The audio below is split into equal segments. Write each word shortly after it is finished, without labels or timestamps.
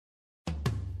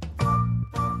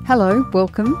Hello,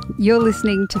 welcome. You're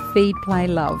listening to Feed, Play,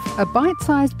 Love, a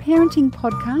bite-sized parenting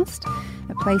podcast,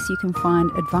 a place you can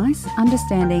find advice,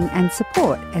 understanding and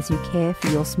support as you care for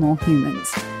your small humans.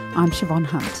 I'm Siobhan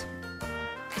Hunt.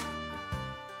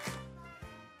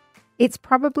 It's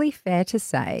probably fair to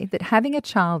say that having a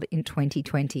child in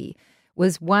 2020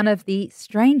 was one of the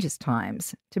strangest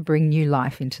times to bring new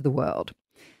life into the world.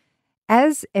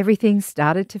 As everything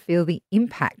started to feel the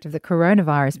impact of the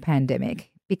coronavirus pandemic,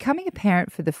 becoming a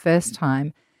parent for the first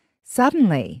time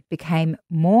suddenly became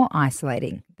more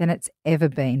isolating than it's ever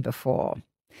been before.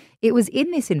 It was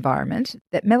in this environment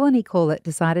that Melanie Corlett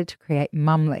decided to create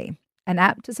Mumly, an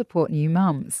app to support new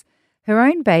mums. Her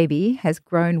own baby has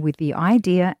grown with the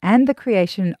idea and the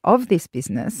creation of this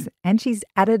business, and she's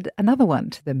added another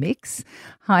one to the mix.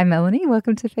 Hi, Melanie.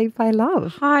 Welcome to Feed, Play,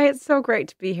 Love. Hi, it's so great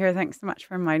to be here. Thanks so much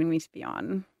for inviting me to be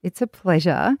on. It's a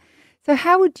pleasure. So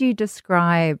how would you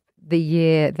describe the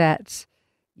year that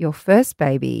your first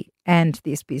baby and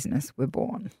this business were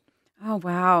born? Oh,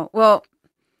 wow. Well,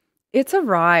 it's a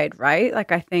ride, right?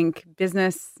 Like, I think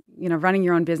business, running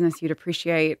your own business, you'd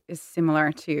appreciate is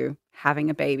similar to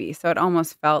having a baby. So it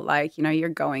almost felt like, you're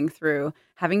going through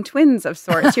having twins of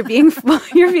sorts. You're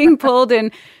being pulled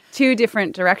in two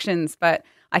different directions. But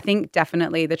I think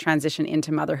definitely the transition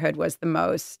into motherhood was the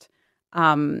most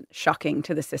shocking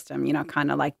to the system,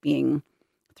 kind of like being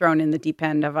thrown in the deep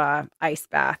end of a ice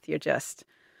bath. You're just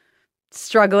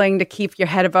struggling to keep your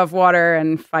head above water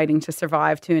and fighting to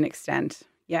survive to an extent.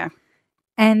 Yeah.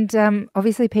 And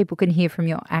obviously people can hear from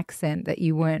your accent that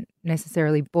you weren't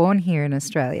necessarily born here in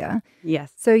Australia.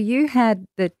 Yes. So you had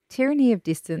the tyranny of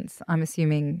distance, I'm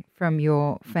assuming, from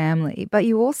your family, but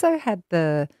you also had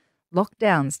the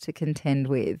lockdowns to contend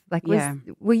with.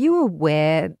 Were you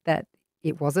aware that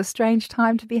it was a strange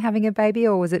time to be having a baby,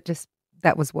 or was it just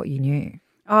that was what you knew?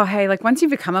 Oh, hey, once you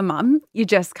become a mum, you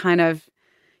just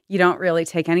you don't really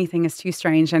take anything as too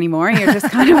strange anymore. You're just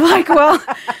kind of like, well,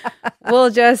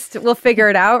 we'll figure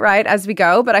it out, right, as we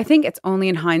go. But I think it's only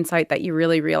in hindsight that you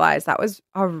really realize that was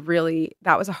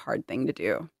a hard thing to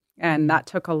do. And that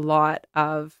took a lot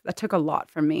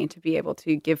from me to be able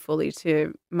to give fully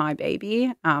to my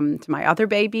baby, to my other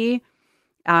baby,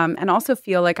 and also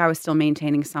feel like I was still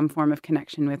maintaining some form of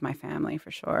connection with my family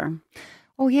for sure.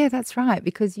 Oh, yeah, that's right,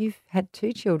 because you've had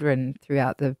two children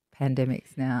throughout the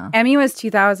pandemics now. Emmy was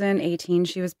 2018,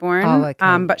 she was born. Oh,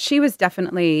 okay. But she was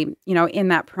definitely, in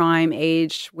that prime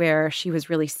age where she was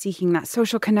really seeking that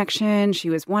social connection. She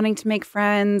was wanting to make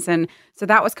friends. And so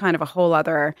that was kind of a whole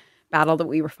other battle that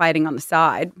we were fighting on the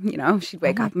side. She'd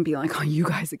wake up and be like, oh, you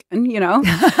guys again,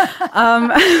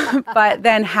 But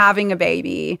then having a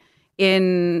baby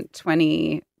in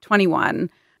 2021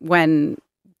 when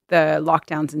the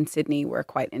lockdowns in Sydney were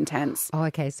quite intense. Oh,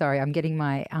 okay. Sorry, I'm getting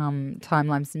my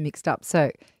timelines mixed up.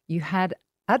 So you had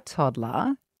a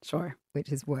toddler. Sure.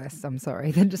 Which is worse, I'm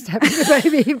sorry, than just having a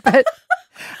baby. But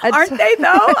aren't they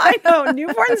though? I know.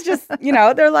 Newborns just,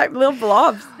 they're like little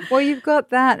blobs. Well, you've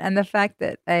got that and the fact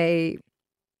that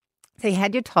so you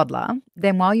had your toddler.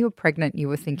 Then while you were pregnant, you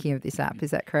were thinking of this app. Is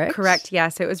that correct? Correct,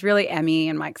 yes. It was really Emmy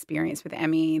and my experience with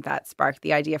Emmy that sparked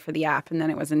the idea for the app. And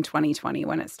then it was in 2020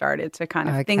 when it started to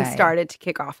things started to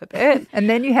kick off a bit. And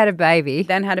then you had a baby.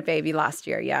 Then had a baby last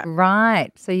year, yeah. Right.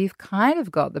 So you've kind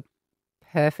of got the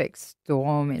perfect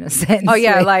storm in a sense. Oh,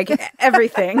 yeah, like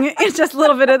everything. It's just a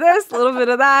little bit of this, a little bit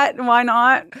of that. Why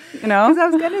not? Because I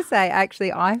was going to say,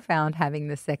 actually, I found having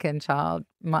the second child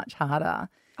much harder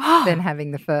than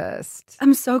having the first.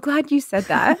 I'm so glad you said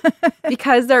that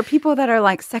because there are people that are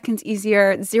like seconds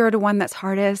easier, 0 to 1 that's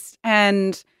hardest.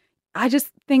 And I just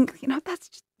think,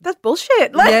 that's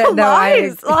bullshit. Lies,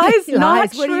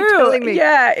 not What true. are you telling me?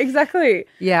 Yeah, exactly.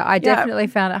 Yeah, I definitely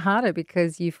found it harder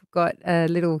because you've got a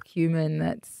little human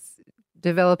that's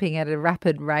developing at a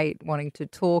rapid rate, wanting to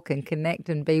talk and connect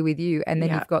and be with you. And then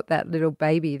you've got that little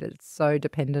baby that's so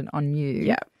dependent on you.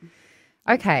 Yeah.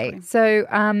 Okay, so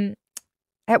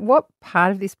at what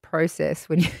part of this process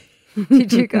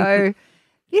did you go,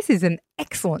 this is an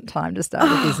excellent time to start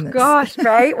a business? Gosh,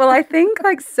 right? Well, I think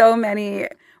like so many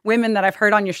women that I've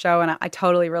heard on your show, and I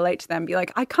totally relate to them, be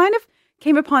like, I kind of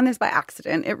came upon this by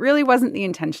accident. It really wasn't the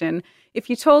intention. If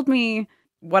you told me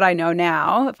what I know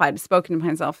now, if I'd spoken to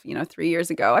myself, 3 years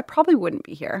ago, I probably wouldn't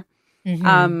be here.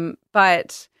 Mm-hmm.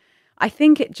 But I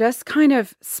think it just kind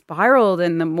of spiraled,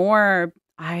 and the more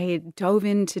I dove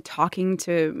into talking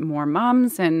to more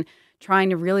moms and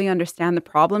trying to really understand the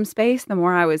problem space, the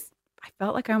more I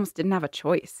felt like I almost didn't have a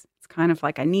choice. It's kind of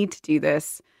like, I need to do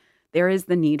this. There is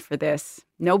the need for this.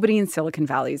 Nobody in Silicon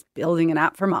Valley is building an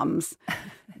app for moms.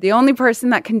 The only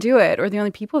person that can do it, or the only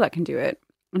people that can do it,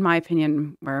 in my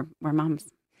opinion, were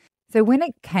moms. So when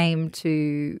it came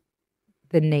to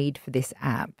the need for this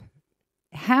app,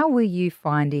 how were you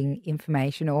finding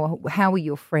information, or how were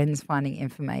your friends finding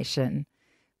information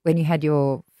when you had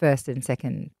your first and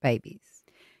second babies?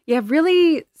 Yeah,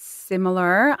 really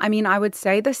similar. I mean, I would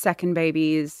say the second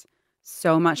baby's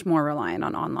so much more reliant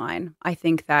on online. I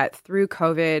think that through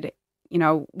COVID,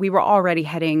 we were already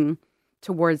heading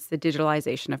towards the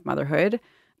digitalization of motherhood,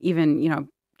 even,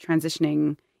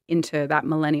 transitioning into that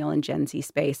millennial and Gen Z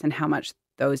space and how much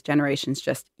those generations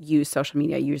just use social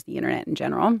media, use the internet in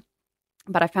general.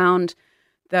 But I found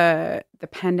the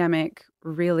pandemic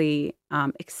really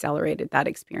accelerated that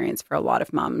experience for a lot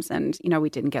of moms. And, we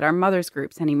didn't get our mothers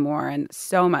groups anymore. And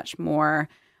so much more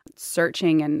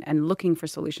searching and looking for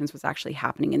solutions was actually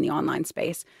happening in the online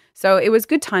space. So it was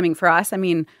good timing for us. I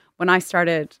mean, when I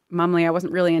started Mumly, I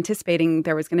wasn't really anticipating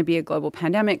there was going to be a global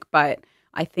pandemic, but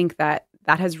I think that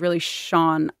has really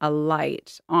shone a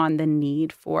light on the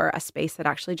need for a space that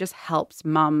actually just helps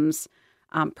mums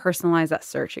personalize that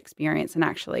search experience and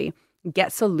actually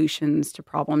get solutions to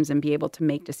problems and be able to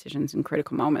make decisions in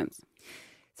critical moments.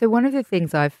 So one of the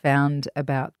things I've found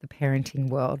about the parenting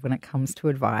world when it comes to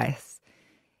advice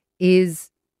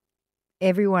is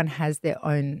everyone has their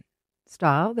own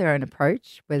style, their own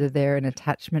approach, whether they're an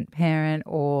attachment parent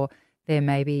or they're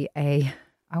maybe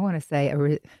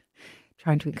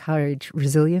trying to encourage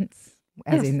resilience,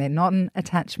 as in they're not an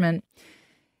attachment.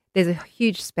 There's a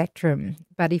huge spectrum.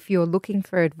 But if you're looking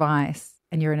for advice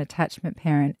and you're an attachment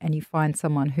parent and you find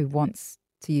someone who wants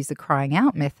to use the crying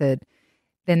out method,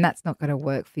 then that's not going to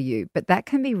work for you. But that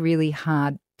can be really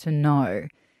hard to know.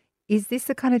 Is this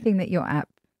the kind of thing that your app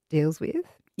deals with?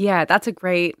 Yeah, that's a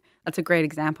great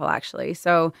example, actually.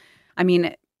 So, I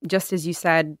mean, just as you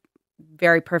said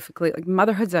very perfectly, like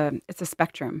motherhood's it's a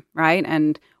spectrum, right?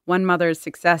 And one mother's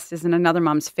success isn't another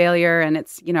mom's failure, and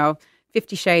it's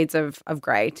 50 shades of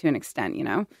gray to an extent,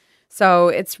 So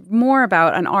it's more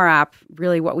about, on our app,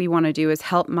 really what we want to do is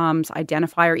help moms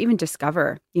identify or even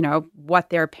discover,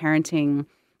 what their parenting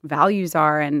values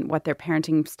are and what their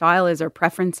parenting style is or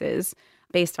preferences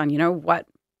based on, what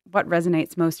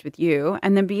resonates most with you,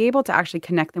 and then be able to actually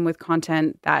connect them with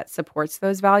content that supports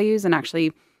those values and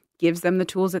actually gives them the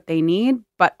tools that they need,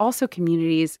 but also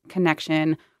communities,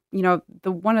 connection.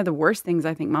 One of the worst things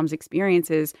I think moms experience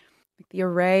is the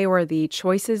array or the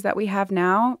choices that we have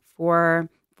now for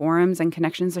forums and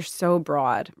connections are so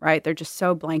broad, right? They're just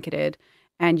so blanketed,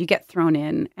 and you get thrown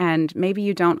in, and maybe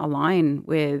you don't align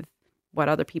with what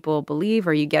other people believe,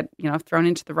 or you get, thrown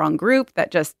into the wrong group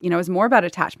that just, is more about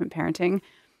attachment parenting.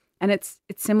 And it's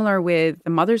similar with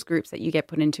the mothers groups that you get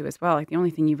put into as well. Like the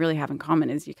only thing you really have in common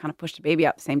is you kind of pushed a baby out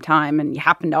at the same time and you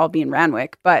happen to all be in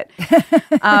Randwick, but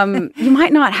you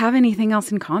might not have anything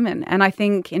else in common. And I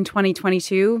think in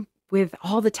 2022, with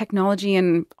all the technology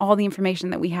and all the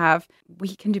information that we have,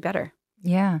 we can do better.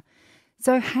 Yeah.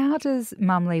 So how does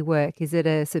Mumly work? Is it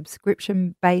a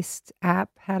subscription-based app?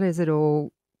 How does it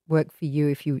all work for you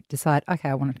if you decide, okay,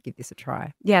 I want to give this a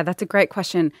try? Yeah, that's a great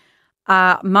question.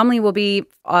 Mumly will be,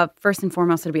 first and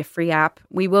foremost, it'll be a free app.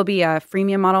 We will be a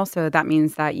freemium model, so that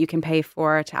means that you can pay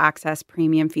to access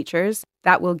premium features.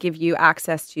 That will give you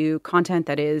access to content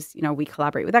that is, we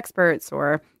collaborate with experts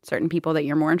or certain people that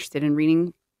you're more interested in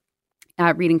reading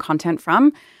content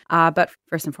from. But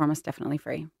first and foremost, definitely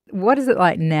free. What is it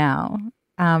like now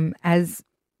as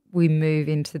we move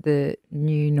into the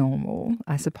new normal,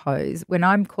 I suppose, when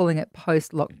I'm calling it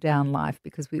post-lockdown life,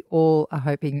 because we all are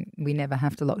hoping we never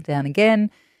have to lock down again.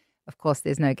 Of course,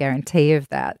 there's no guarantee of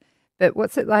that. But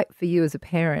what's it like for you as a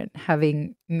parent,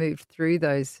 having moved through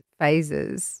those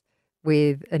phases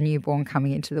with a newborn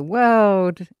coming into the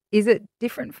world? Is it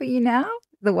different for you now,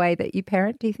 the way that you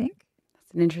parent, do you think?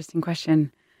 That's an interesting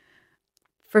question.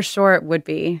 For sure it would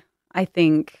be. I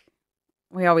think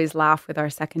we always laugh with our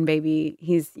second baby.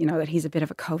 He's a bit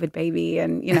of a COVID baby,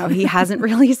 and, he hasn't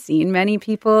really seen many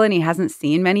people and he hasn't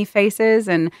seen many faces.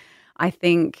 And I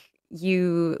think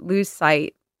you lose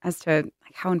sight as to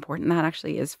how important that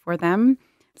actually is for them.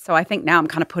 So I think now I'm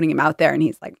kind of putting him out there, and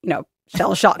he's like,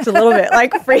 shell shocked a little bit,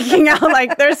 like freaking out,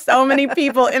 like there's so many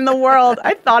people in the world.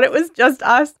 I thought it was just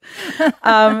us.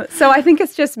 So I think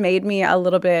it's just made me a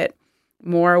little bit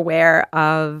more aware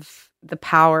of the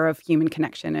power of human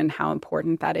connection and how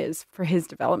important that is for his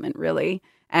development, really,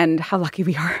 and how lucky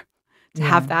we are to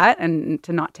have that and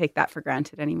to not take that for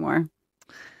granted anymore.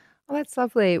 Well, that's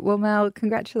lovely. Well, Mel,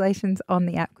 congratulations on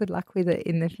the app. Good luck with it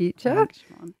in the future. Thanks,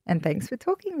 Siobhan. And thanks for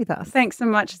talking with us. Thanks so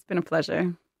much. It's been a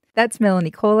pleasure. That's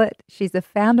Melanie Corlett. She's the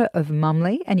founder of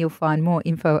Mumly, and you'll find more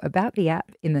info about the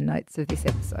app in the notes of this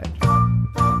episode.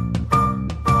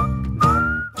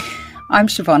 I'm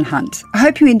Siobhan Hunt. I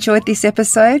hope you enjoyed this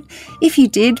episode. If you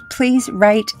did, please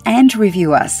rate and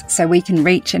review us so we can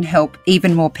reach and help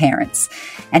even more parents.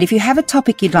 And if you have a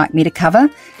topic you'd like me to cover,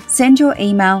 send your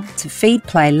email to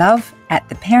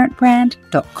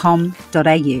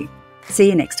feedplaylove@theparentbrand.com.au. See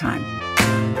you next time.